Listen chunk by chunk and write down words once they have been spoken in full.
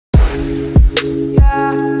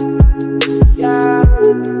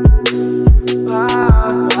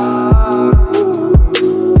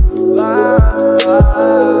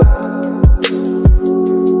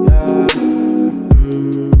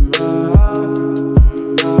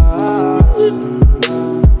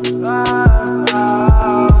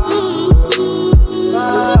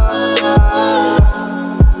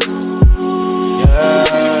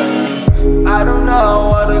I don't know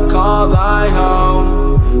what to call my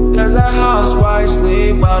home. There's a house where I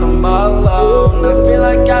sleep, but I'm alone. I feel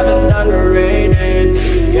like I've been underrated,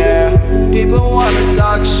 yeah. People wanna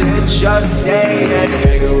talk shit, just say it.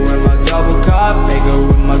 Faygo with my double cup, Faygo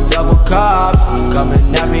with my double cup.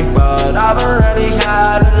 Coming at me, but I've already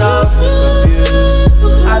had enough of you.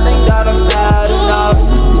 I think that I've had enough.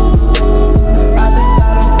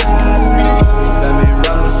 Let me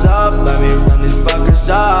run this up, let me run these fuckers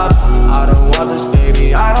up. I don't want this,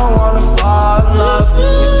 baby, I don't wanna fall in love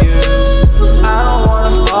with you. I don't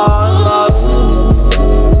wanna fall in love.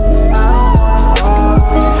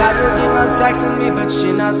 Sadly keep on texting me, but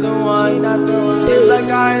she not the one. Seems like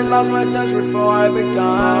I ain't lost my touch before I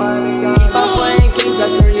begun. Keep on playing games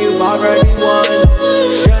after you've already won.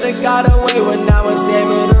 Should've got away when I was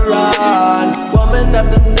able to run. Woman of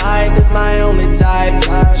the night is my only type.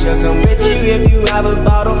 She'll come with you if you have a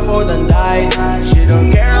bottle for the night. She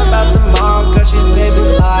don't care about tomorrow cause she's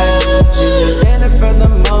living life. She's just in it for the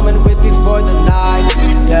moment with you for the night.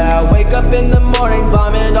 Yeah, wake up in the morning,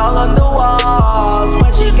 vomit all on the walls.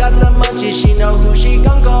 When she got the munchies, she know who she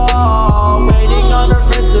gon' call. Waiting on her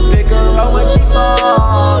friends to pick her up when she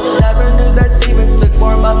falls. Never knew that demons took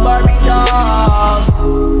form of Barbie dolls.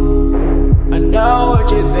 I know what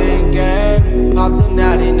you're thinking. Popped a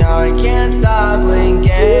natty, now I can't stop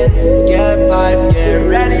blinking. Get pipe, get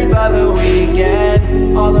ready for the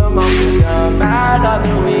weekend. All the emotions come out on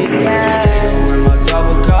the weekend. With my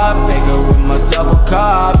double cup, Faygo with my double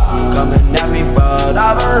cup. Coming at me, but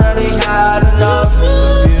I've already had enough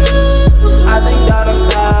of you. I think that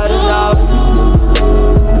I've had enough.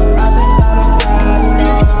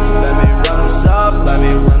 Let me run this up, let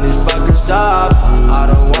me run these fuckers up. I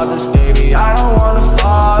don't want this, baby, I don't wanna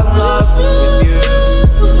fall in love with you.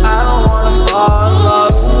 I don't wanna fall in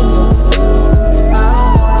love.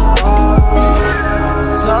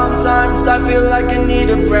 Sometimes I feel like I need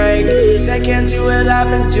a break. They can't do what I've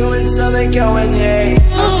been doing, so they go and hate.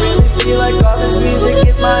 I really feel like all this music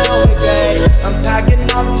is my only fate. I'm packing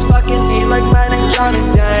all this fucking heat like my name's Johnny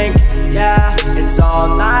Tank. Yeah, it's all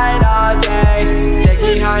night, all day. Take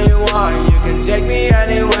me how you want, you can take me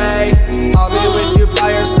anyway. I'll be with you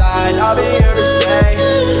by your side, I'll be here to stay.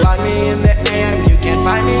 Find me in the AM, you can't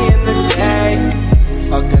find me in the day.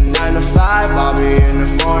 Fuck a 9 to 5, I'll be in the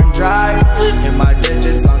foreign drive. Hit my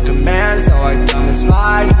digits on command, so I come and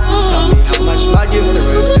slide. Tell me how much mud you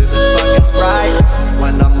threw to the fucking Sprite.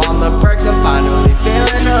 When I'm on the perks, I'm finally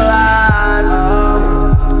feeling alive.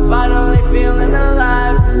 Finally feeling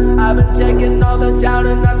alive. I've been taking all the down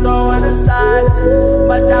and not throwing aside.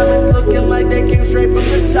 My diamonds looking like they came straight from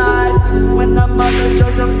the side. When I'm on the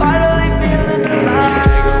drugs, I'm finally feeling alive.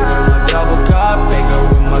 Faygo with my double cup, Faygo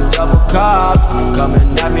with my double cup.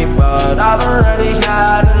 Coming at me, but I've already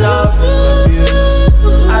had enough